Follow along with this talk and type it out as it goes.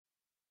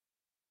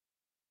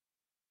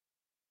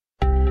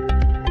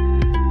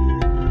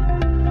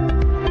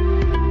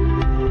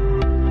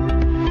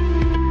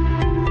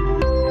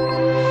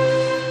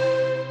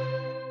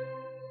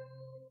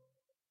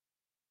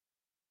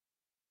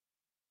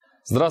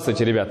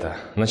Здравствуйте, ребята!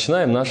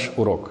 Начинаем наш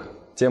урок.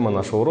 Тема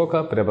нашего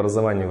урока –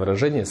 преобразование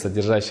выражений,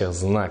 содержащих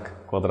знак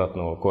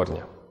квадратного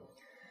корня.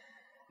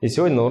 И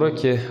сегодня на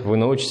уроке вы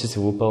научитесь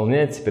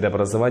выполнять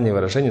преобразование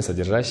выражений,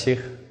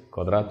 содержащих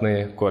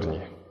квадратные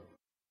корни.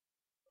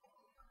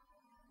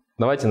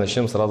 Давайте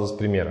начнем сразу с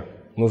примера.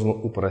 Нужно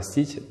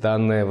упростить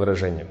данное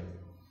выражение.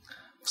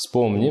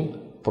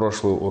 Вспомним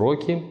прошлые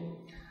уроки.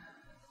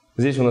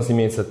 Здесь у нас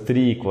имеется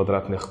 3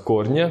 квадратных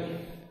корня.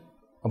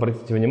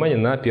 Обратите внимание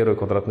на первый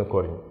квадратный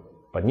корень.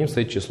 Под ним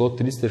стоит число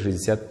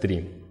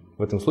 363.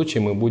 В этом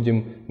случае мы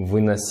будем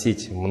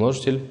выносить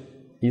множитель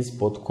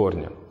из-под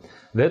корня.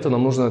 Для этого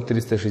нам нужно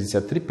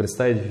 363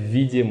 представить в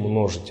виде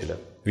множителя,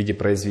 в виде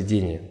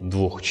произведения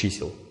двух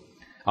чисел,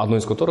 одно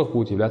из которых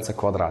будет являться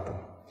квадратом.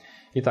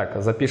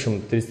 Итак,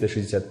 запишем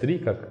 363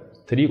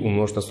 как 3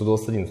 умножить на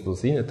 121.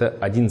 121 – это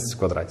 11 в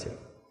квадрате.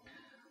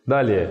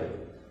 Далее,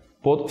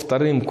 под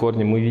вторым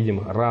корнем мы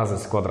видим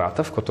разность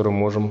квадратов, которые мы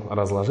можем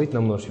разложить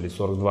на множители.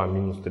 42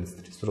 минус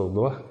 33,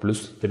 42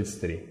 плюс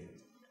 33.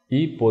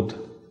 И под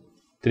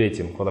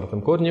третьим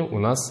квадратным корнем у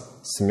нас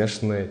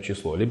смешанное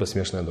число, либо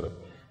смешанная дробь.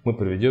 Мы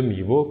приведем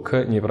его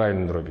к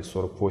неправильной дроби.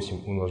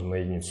 48 умножить на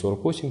единицу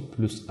 48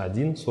 плюс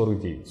 1 –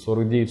 49.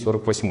 49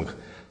 48.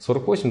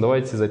 48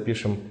 давайте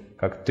запишем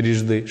как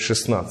трижды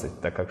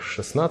 16, так как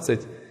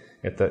 16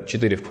 – это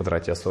 4 в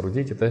квадрате, а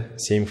 49 – это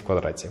 7 в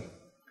квадрате.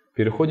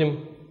 Переходим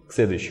к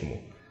следующему.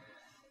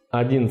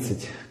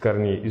 11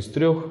 корней из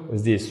 3.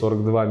 Здесь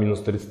 42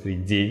 минус 33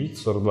 – 9.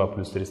 42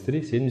 плюс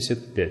 33 –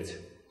 75.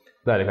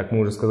 Далее, как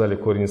мы уже сказали,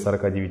 корень из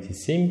 49 –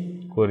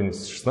 7. Корень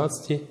из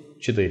 16 –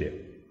 4.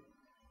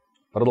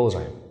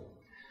 Продолжаем.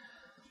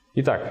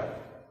 Итак,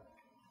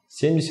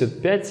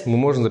 75 мы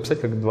можем записать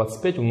как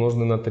 25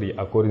 умноженное на 3,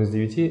 а корень из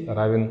 9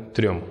 равен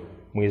 3.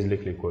 Мы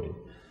извлекли корень.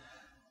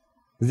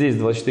 Здесь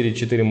 24 и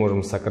 4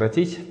 можем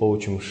сократить,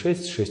 получим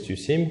 6, 6 и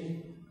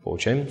 7,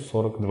 получаем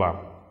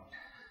 42.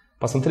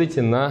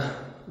 Посмотрите на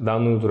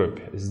данную дробь.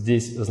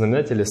 Здесь в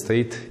знаменателе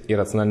стоит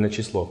иррациональное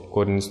число,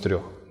 корень из 3.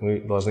 Мы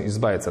должны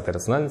избавиться от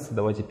иррациональности,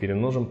 давайте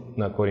перемножим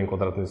на корень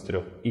квадратный из 3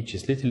 и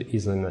числитель, и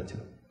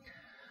знаменатель.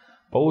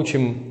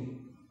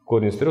 Получим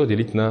корень из 3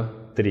 делить на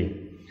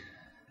 3.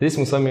 Здесь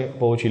мы с вами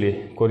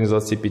получили корень из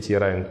 25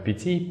 равен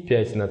 5,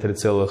 5 на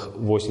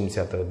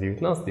 3,8 –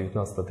 19,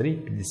 19 на 3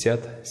 –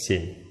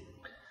 57.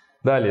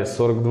 Далее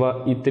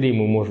 42 и 3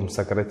 мы можем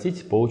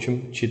сократить,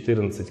 получим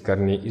 14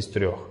 корней из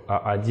 3,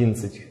 а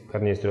 11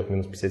 корней из 3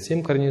 минус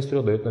 57 корней из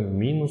 3 дает нам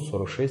минус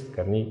 46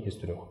 корней из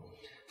 3.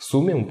 В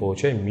сумме мы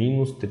получаем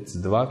минус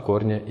 32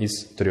 корня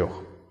из 3.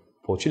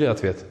 Получили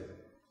ответ?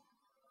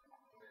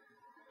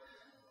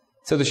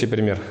 Следующий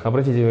пример.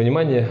 Обратите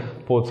внимание,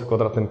 под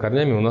квадратными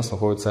корнями у нас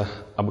находятся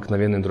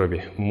обыкновенные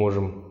дроби. Мы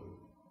можем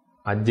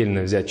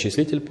отдельно взять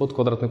числитель под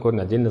квадратный корень,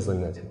 отдельно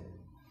знаменатель.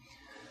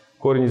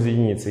 Корень из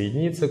единицы –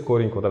 единица,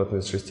 корень квадратный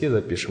из 6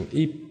 запишем.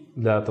 И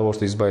для того,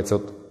 чтобы избавиться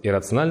от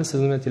иррациональности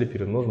знаменателя,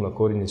 перемножим на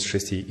корень из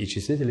 6 и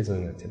числитель и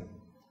знаменатель.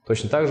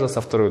 Точно так же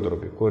со второй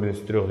дробью. Корень из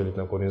 3 делить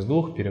на корень из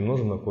 2,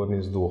 перемножим на корень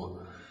из 2.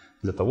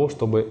 Для того,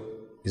 чтобы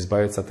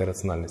избавиться от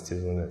иррациональности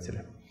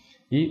знаменателя.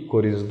 И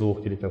корень из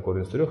 2 делить на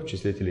корень из 3,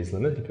 числитель и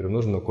знаменатель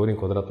перемножим на корень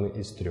квадратный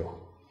из 3.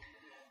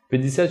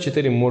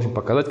 54 мы можем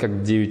показать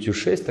как 9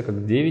 6, так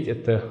как 9 –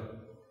 это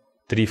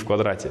 3 в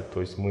квадрате.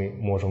 То есть мы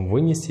можем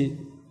вынести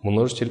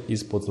множитель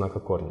из-под знака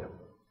корня.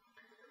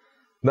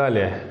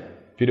 Далее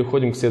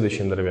переходим к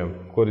следующим дробям.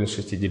 Корень из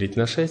 6 делить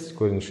на 6,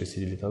 корень из 6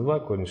 делить на 2,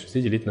 корень из 6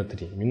 делить на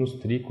 3. Минус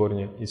 3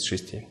 корня из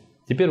 6.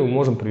 Теперь мы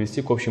можем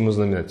привести к общему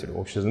знаменателю.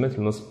 Общий знаменатель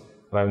у нас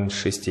равен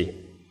 6.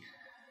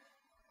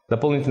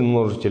 Дополнительный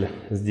множитель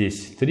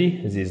здесь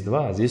 3, здесь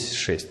 2, а здесь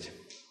 6.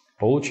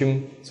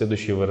 Получим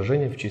следующее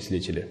выражение в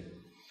числителе.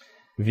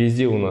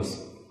 Везде у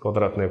нас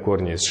квадратные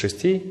корни из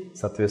 6,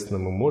 соответственно,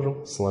 мы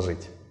можем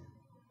сложить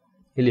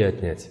или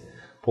отнять.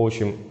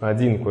 Получим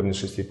 1 корень из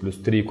 6 плюс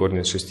 3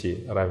 корня из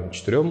 6 равен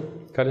 4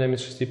 корням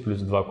из 6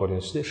 плюс 2 корня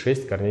из 6,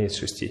 6 корней из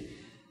 6.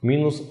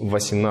 Минус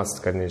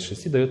 18 корней из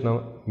 6 дает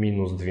нам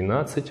минус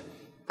 12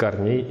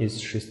 корней из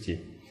 6.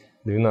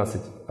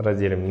 12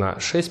 разделим на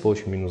 6,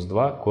 получим минус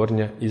 2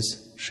 корня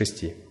из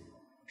 6,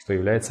 что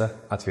является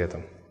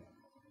ответом.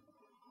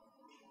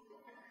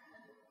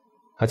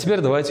 А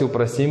теперь давайте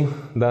упростим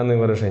данное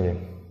выражение.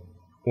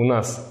 У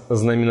нас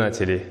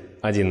знаменатели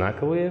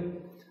одинаковые,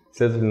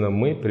 следовательно,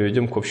 мы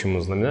приведем к общему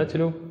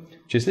знаменателю.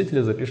 В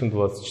числителе запишем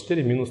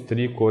 24 минус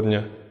 3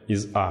 корня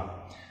из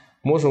а.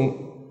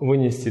 Можем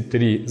вынести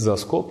 3 за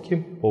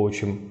скобки,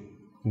 получим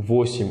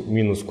 8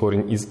 минус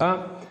корень из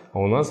а. А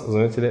у нас в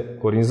знаменателе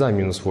корень из а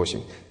минус 8.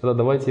 Тогда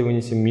давайте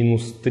вынесем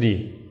минус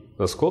 3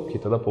 за скобки,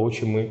 тогда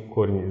получим мы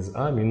корень из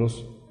а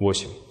минус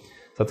 8.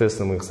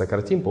 Соответственно, мы их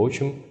сократим,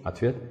 получим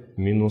ответ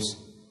минус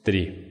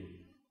 3.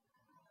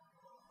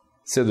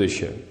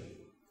 Следующее.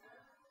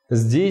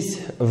 Здесь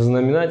в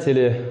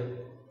знаменателе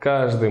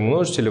каждый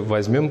множитель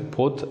возьмем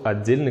под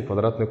отдельный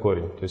квадратный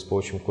корень. То есть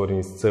получим корень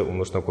из c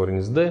умножить на корень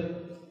из d,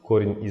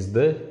 корень из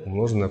d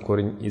умножить на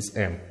корень из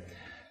m.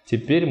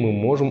 Теперь мы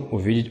можем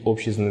увидеть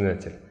общий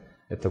знаменатель.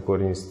 Это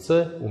корень из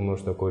c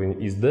умножить на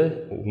корень из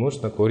d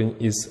умножить на корень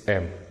из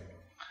m.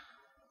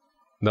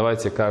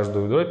 Давайте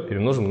каждую дробь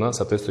перемножим на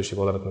соответствующий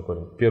квадратный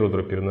корень. Первую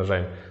дробь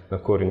перемножаем на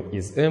корень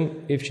из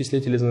m и в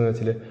числителе и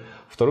знаменателе,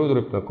 вторую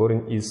дробь на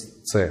корень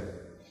из c.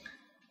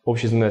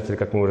 Общий знаменатель,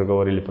 как мы уже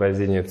говорили,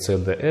 произведение c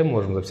до m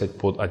можем записать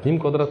под одним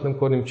квадратным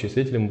корнем. В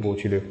числителе мы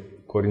получили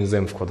корень из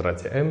m в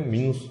квадрате m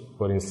минус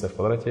корень из c в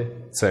квадрате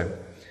c.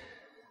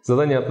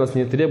 Задание от нас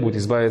не требует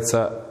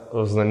избавиться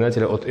в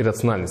знаменателе от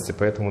иррациональности,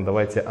 поэтому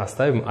давайте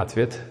оставим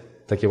ответ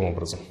таким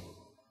образом.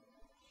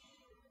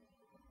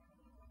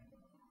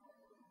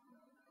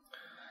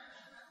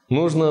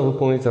 Нужно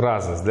выполнить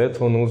разность. Для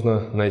этого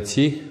нужно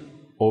найти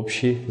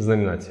общий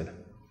знаменатель.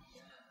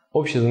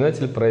 Общий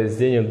знаменатель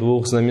произведения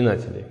двух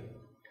знаменателей.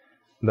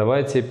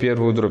 Давайте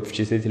первую дробь в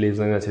числителе и в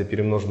знаменателе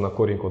перемножим на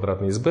корень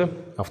квадратный из b,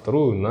 а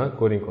вторую на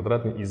корень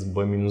квадратный из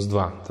b минус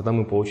 2. Тогда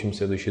мы получим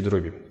следующие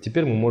дроби.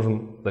 Теперь мы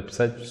можем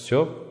записать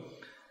все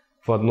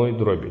в одной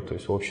дроби. То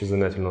есть общий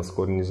знаменатель у нас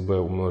корень из b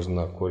умножен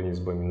на корень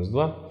из b минус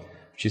 2.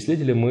 В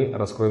числителе мы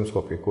раскроем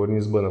скобки. Корень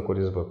из b на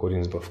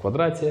корень из b в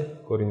квадрате,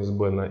 корень из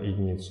b на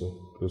единицу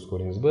плюс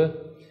корень из b.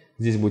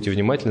 Здесь будьте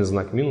внимательны,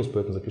 знак минус,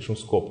 поэтому запишем в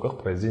скобках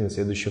произведение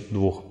следующих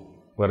двух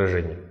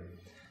выражений.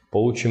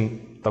 Получим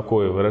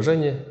такое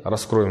выражение,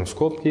 раскроем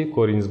скобки,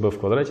 корень из b в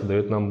квадрате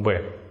дает нам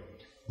b.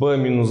 b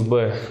минус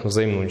b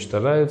взаимно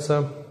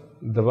уничтожаются.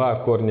 2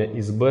 корня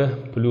из b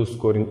плюс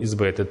корень из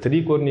b это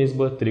 3 корня из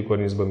b, 3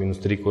 корня из b минус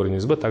 3 корня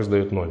из b также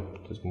дает 0.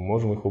 То есть мы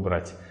можем их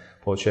убрать.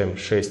 Получаем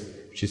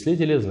 6 в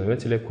числителе, в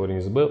знаменателе корень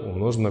из b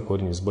умножен на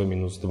корень из b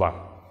минус 2.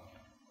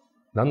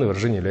 Данное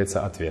выражение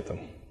является ответом.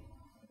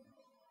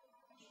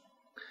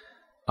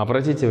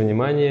 Обратите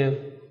внимание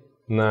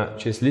на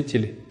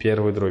числитель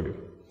первой дроби.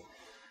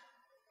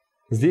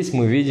 Здесь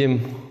мы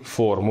видим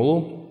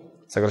формулу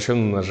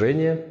сокращенного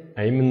умножения,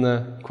 а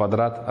именно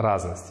квадрат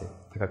разности.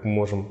 Так как мы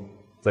можем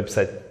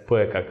записать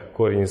p как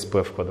корень из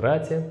p в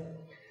квадрате,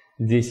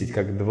 10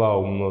 как 2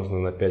 умноженное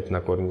на 5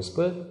 на корень из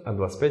p, а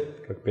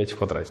 25 как 5 в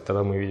квадрате.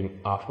 Тогда мы видим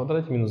а в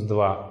квадрате минус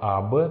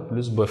 2аб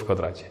плюс b в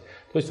квадрате,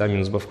 то есть а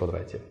минус b в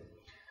квадрате.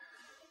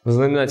 В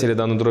знаменателе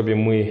данной дроби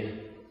мы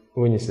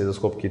вынесли за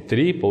скобки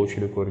 3,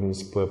 получили корень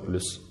из p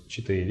плюс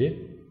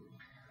 4.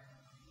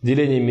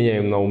 Деление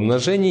меняем на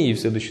умножение, и в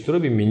следующей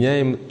дроби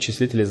меняем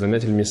числитель и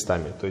знаменатель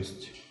местами. То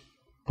есть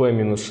p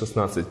минус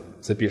 16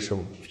 запишем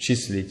в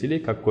числителе,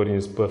 как корень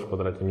из p в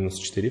квадрате минус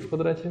 4 в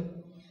квадрате.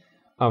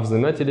 А в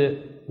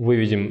знаменателе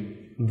выведем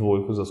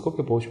двойку за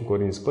скобкой, получим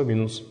корень из p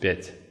минус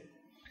 5.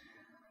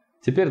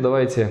 Теперь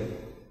давайте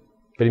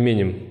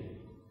применим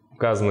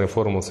указанные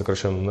формулы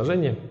сокращенного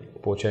умножения.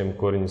 Получаем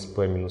корень из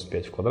p минус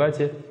 5 в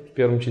квадрате в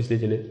первом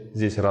числителе.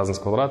 Здесь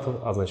разность квадратов,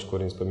 а значит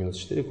корень из p минус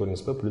 4, корень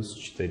из p плюс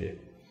 4.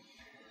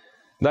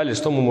 Далее,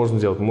 что мы можем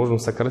сделать? Мы можем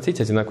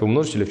сократить одинаковые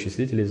множители в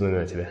числителе и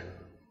знаменателе.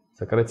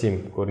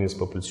 Сократим корень из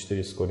p плюс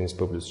 4 с корень из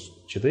p плюс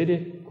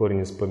 4,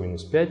 корень из p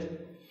минус 5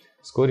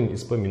 с корень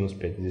из p минус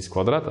 5. Здесь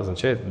квадрат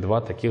означает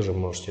два таких же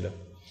множителя.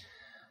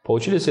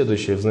 Получили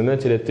следующее. В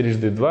знаменателе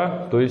трижды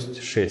 2, то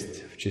есть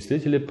 6. В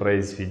числителе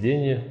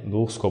произведение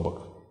двух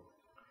скобок.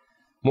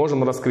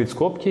 Можем раскрыть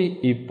скобки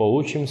и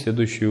получим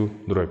следующую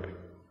дробь,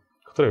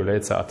 которая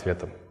является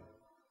ответом.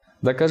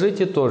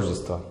 Докажите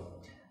тождество.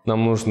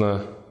 Нам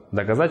нужно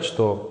доказать,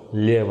 что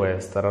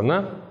левая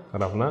сторона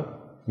равна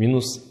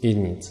минус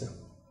единице.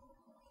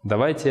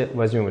 Давайте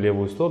возьмем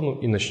левую сторону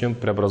и начнем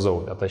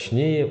преобразовывать, а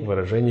точнее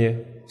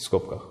выражение в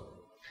скобках.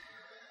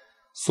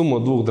 Сумма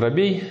двух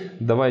дробей.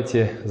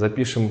 Давайте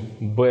запишем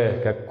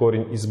b как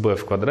корень из b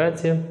в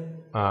квадрате,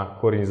 а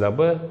корень из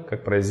ab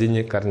как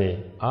произведение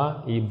корней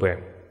a и b.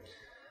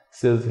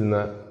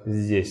 Следовательно,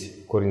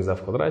 здесь корень из a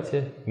в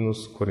квадрате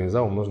минус корень из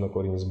a умножен на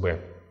корень из b.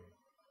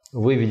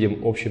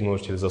 Выведем общий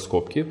множитель за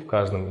скобки в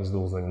каждом из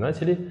двух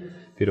знаменателей.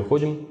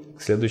 Переходим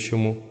к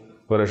следующему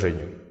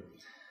выражению.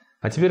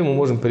 А теперь мы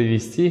можем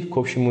привести к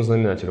общему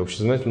знаменателю. Общий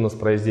знаменатель у нас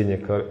произведение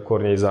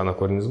корня из a на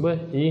корень из b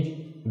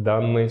и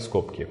данной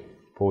скобки.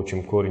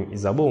 Получим корень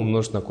из ab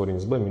умножить на корень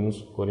из b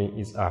минус корень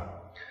из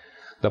a.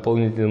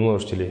 Дополнительные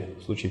множители.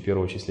 В случае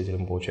первого числителя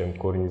мы получаем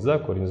корень из a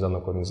на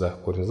корень из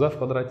a в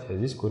квадрате, а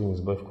здесь корень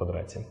из b в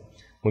квадрате.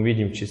 Мы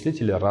видим в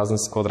числителе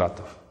разность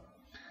квадратов.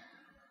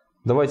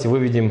 Давайте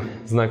выведем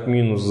знак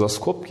минус за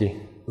скобки,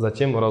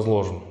 затем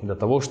разложим, для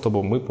того,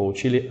 чтобы мы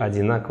получили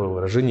одинаковое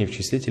выражение в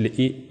числителе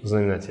и в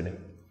знаменателе.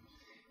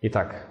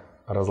 Итак,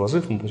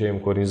 разложив, мы получаем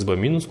корень из b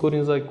минус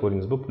корень из a, корень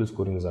из b плюс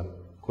корень из a.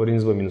 Корень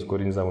из b минус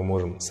корень из a мы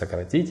можем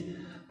сократить,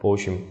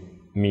 получим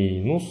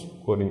минус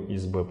корень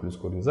из b плюс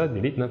корень из a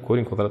делить на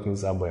корень квадратный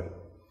из ab.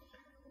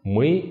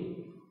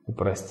 Мы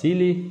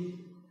упростили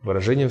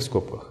выражение в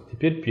скобках.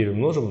 Теперь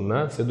перемножим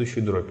на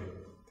следующую дробь.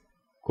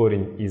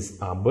 Корень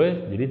из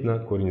ab делить на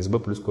корень из b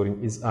плюс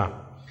корень из a.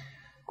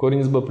 Корень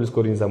из b плюс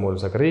корень из a можем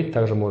сократить.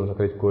 Также можем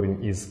сократить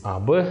корень из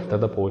ab.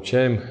 Тогда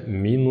получаем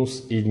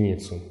минус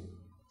единицу.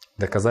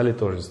 Доказали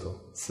тождество.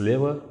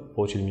 Слева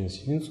получили минус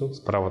единицу,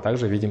 справа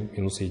также видим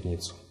минус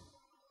единицу.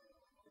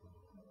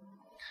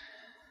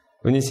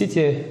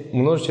 Внесите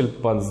множитель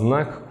под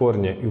знак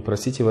корня и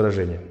упростите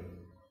выражение.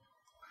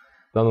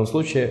 В данном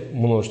случае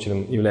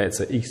множителем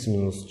является x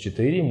минус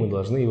 4. Мы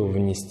должны его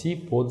внести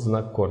под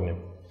знак корня.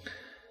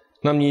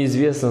 Нам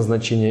неизвестно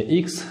значение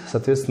x,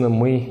 соответственно,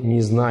 мы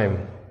не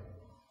знаем,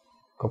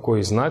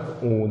 какой знак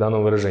у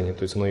данного выражения,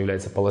 то есть оно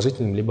является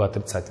положительным либо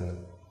отрицательным.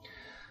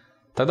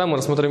 Тогда мы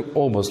рассмотрим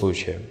оба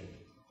случая.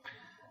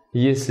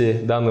 Если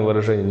данное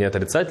выражение не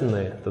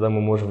отрицательное, тогда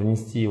мы можем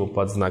внести его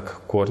под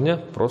знак корня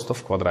просто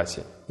в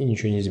квадрате, и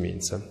ничего не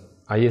изменится.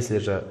 А если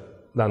же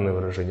данное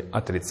выражение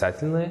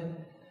отрицательное,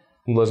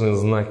 мы должны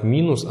знак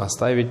минус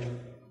оставить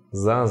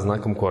за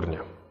знаком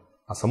корня,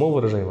 а само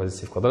выражение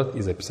возвести в квадрат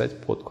и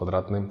записать под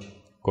квадратным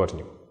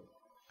корнем.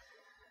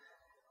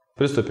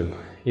 Приступим.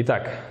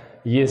 Итак,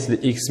 если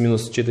x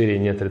минус 4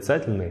 не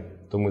отрицательный,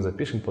 то мы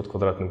запишем под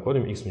квадратным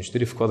корнем x минус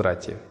 4 в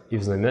квадрате. И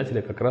в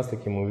знаменателе как раз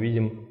таки мы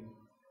увидим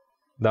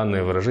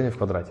данное выражение в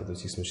квадрате, то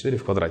есть x минус 4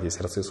 в квадрате.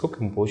 Если рассчитать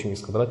скобкой, мы получим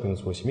x квадрат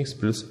минус 8x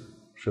плюс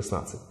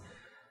 16.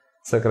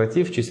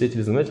 Сократив числитель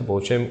и знаменатель,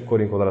 получаем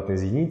корень квадратный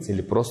из единицы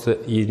или просто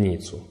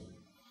единицу.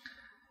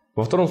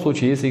 Во втором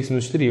случае, если x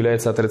минус 4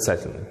 является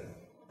отрицательным,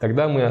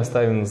 тогда мы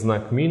оставим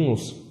знак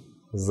минус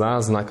за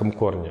знаком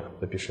корня.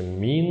 Запишем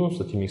минус,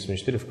 затем x минус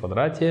 4 в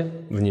квадрате,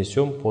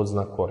 внесем под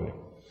знак корня.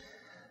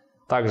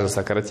 Также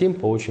сократим,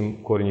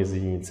 получим корень из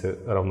единицы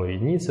равно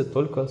единице,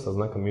 только со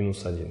знаком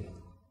минус 1. То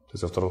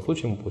есть во втором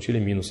случае мы получили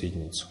минус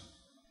единицу.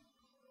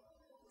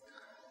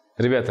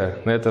 Ребята,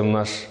 на этом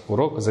наш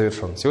урок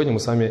завершен. Сегодня мы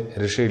с вами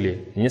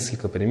решили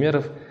несколько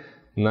примеров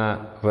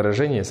на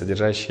выражения,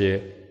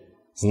 содержащие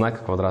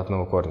знак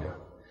квадратного корня.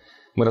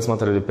 Мы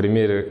рассматривали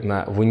примеры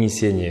на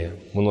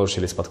вынесение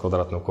множителя из-под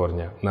квадратного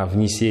корня, на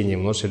внесение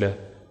множителя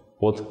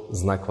под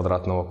знак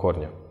квадратного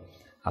корня,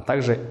 а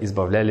также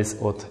избавлялись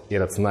от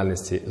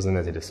иррациональности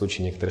знаменателя в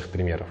случае некоторых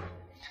примеров.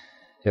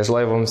 Я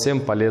желаю вам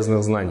всем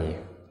полезных знаний.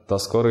 До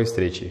скорой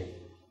встречи!